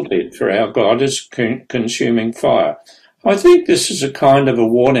next little bit, "for our God is consuming fire"? I think this is a kind of a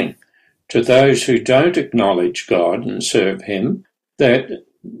warning to those who don't acknowledge God and serve him, that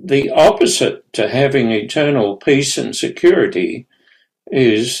the opposite to having eternal peace and security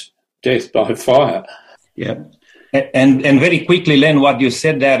is death by fire. Yeah. And very quickly, Len, what you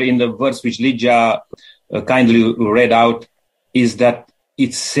said there in the verse which Lydia kindly read out is that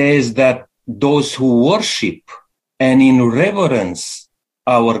it says that those who worship and in reverence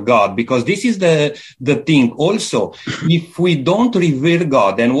our God, because this is the thing also. If we don't revere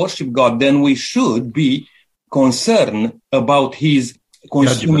God and worship God, then we should be concerned about his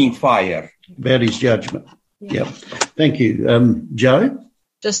consuming fire. About his judgment. Yeah. Thank you. Joe?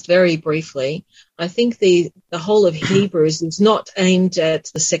 Just very briefly, I think the whole of Hebrews is not aimed at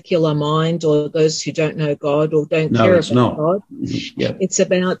the secular mind or those who don't know God or don't care about God. Yeah. It's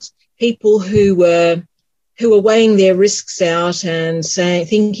about people who are weighing their risks out and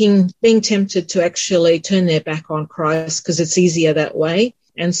being tempted to actually turn their back on Christ because it's easier that way.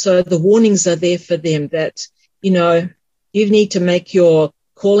 And so the warnings are there for them that, you need to make your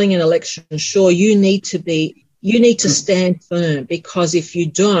calling and election sure. You need to stand firm, because if you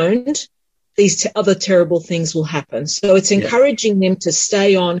don't, these other terrible things will happen. So it's encouraging them to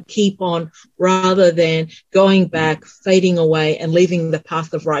stay on, keep on, rather than going back, fading away, and leaving the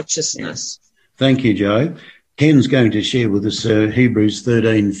path of righteousness. Thank you, Joe. Ken's going to share with us Hebrews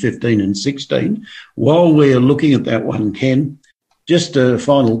 13, 15 and 16. While we're looking at that one, Ken, just a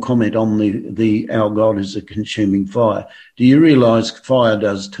final comment on the our God is a consuming fire. Do you realise fire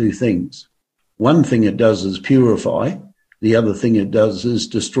does two things? One thing it does is purify. The other thing it does is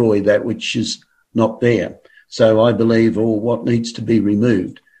destroy that which is not there. So I believe, or what needs to be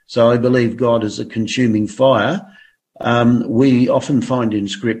removed. So I believe God is a consuming fire. We often find in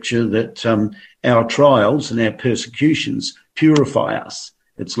Scripture that our trials and our persecutions purify us.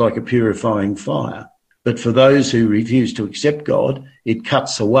 It's like a purifying fire. But for those who refuse to accept God, it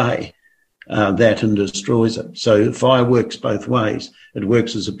cuts away. that and destroys it. So fire works both ways. It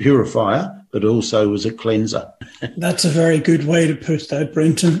works as a purifier, but also as a cleanser. That's a very good way to put that,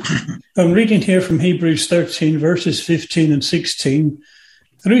 Brenton. I'm reading here from Hebrews 13, verses 15 and 16.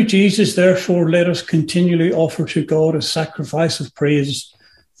 Through Jesus, therefore, let us continually offer to God a sacrifice of praise,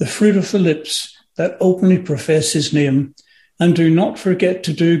 the fruit of the lips that openly profess his name, and do not forget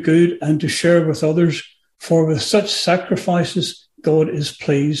to do good and to share with others, for with such sacrifices God is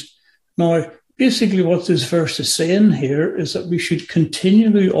pleased. Now, basically what this verse is saying here is that we should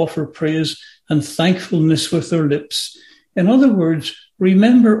continually offer praise and thankfulness with our lips. In other words,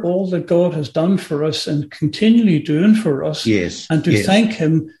 remember all that God has done for us and continually doing for us. Yes. And to thank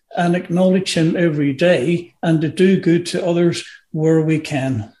him and acknowledge him every day and to do good to others where we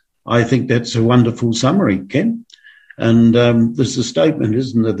can. I think that's a wonderful summary, Ken. And there's a statement,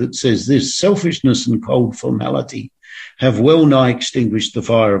 isn't there, that says this: selfishness and cold formality have well nigh extinguished the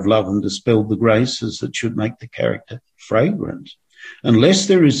fire of love and dispelled the graces that should make the character fragrant. Unless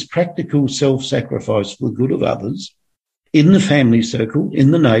there is practical self-sacrifice for the good of others, in the family circle,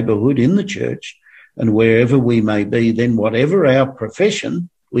 in the neighbourhood, in the church, and wherever we may be, then whatever our profession,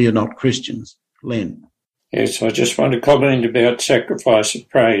 we are not Christians. Len. Yes, I just want to comment about sacrifice of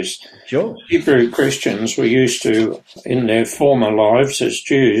praise. Sure. Hebrew Christians were used to, in their former lives as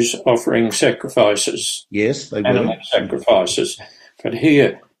Jews, offering sacrifices. Yes, they were. Animal sacrifices. But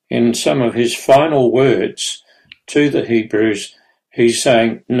here, in some of his final words to the Hebrews, he's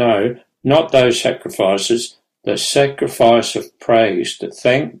saying, no, not those sacrifices, the sacrifice of praise, to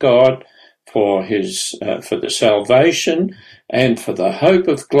thank God for his for the salvation and for the hope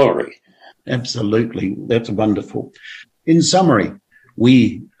of glory. Absolutely. That's wonderful. In summary,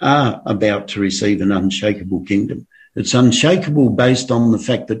 we are about to receive an unshakable kingdom. It's unshakable based on the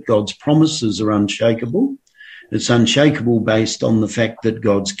fact that God's promises are unshakable. It's unshakable based on the fact that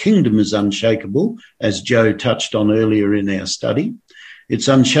God's kingdom is unshakable, as Joe touched on earlier in our study. It's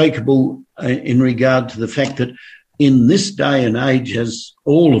unshakable in regard to the fact that in this day and age, as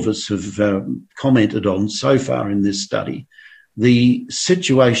all of us have commented on so far in this study, the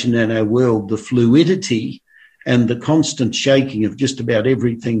situation in our world, the fluidity and the constant shaking of just about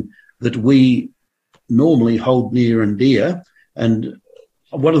everything that we normally hold near and dear, and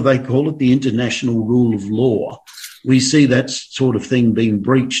what do they call it? The international rule of law. We see that sort of thing being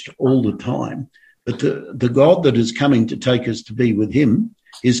breached all the time. But the God that is coming to take us to be with him,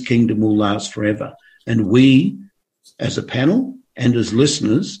 his kingdom will last forever. And we, as a panel and as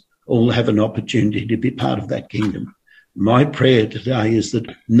listeners, all have an opportunity to be part of that kingdom. My prayer today is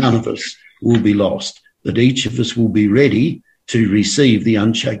that none of us will be lost, that each of us will be ready to receive the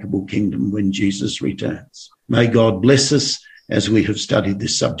unshakable kingdom when Jesus returns. May God bless us as we have studied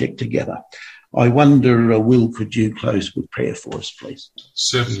this subject together. I wonder, Will, could you close with prayer for us, please?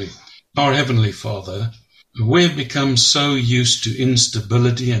 Certainly. Our Heavenly Father, we have become so used to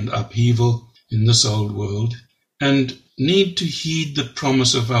instability and upheaval in this old world and need to heed the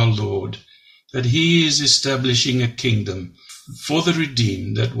promise of our Lord that he is establishing a kingdom for the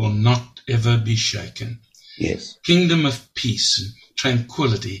redeemed that will not ever be shaken. Yes. Kingdom of peace and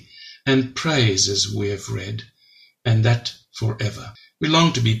tranquility and praise, as we have read, and that forever. We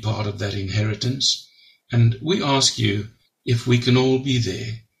long to be part of that inheritance, and we ask you if we can all be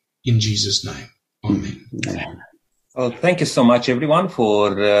there in Jesus' name. Amen. Well, thank you so much, everyone,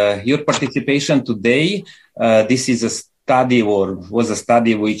 for your participation today. This is a study, or was a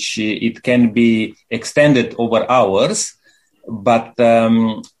study which it can be extended over hours, but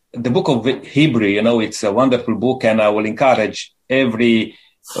the book of Hebrew, it's a wonderful book, and I will encourage every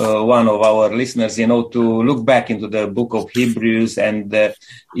one of our listeners, to look back into the book of Hebrews and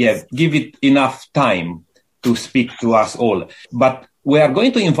give it enough time to speak to us all. But we are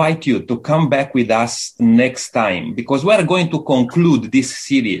going to invite you to come back with us next time, because we are going to conclude this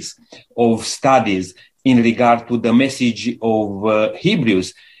series of studies in regard to the message of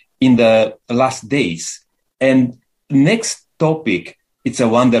Hebrews in the last days. And next topic, it's a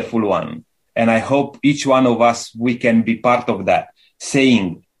wonderful one. And I hope each one of us, we can be part of that,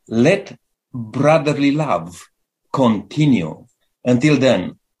 saying, let brotherly love continue. Until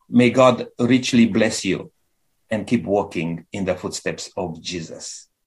then, may God richly bless you and keep walking in the footsteps of Jesus.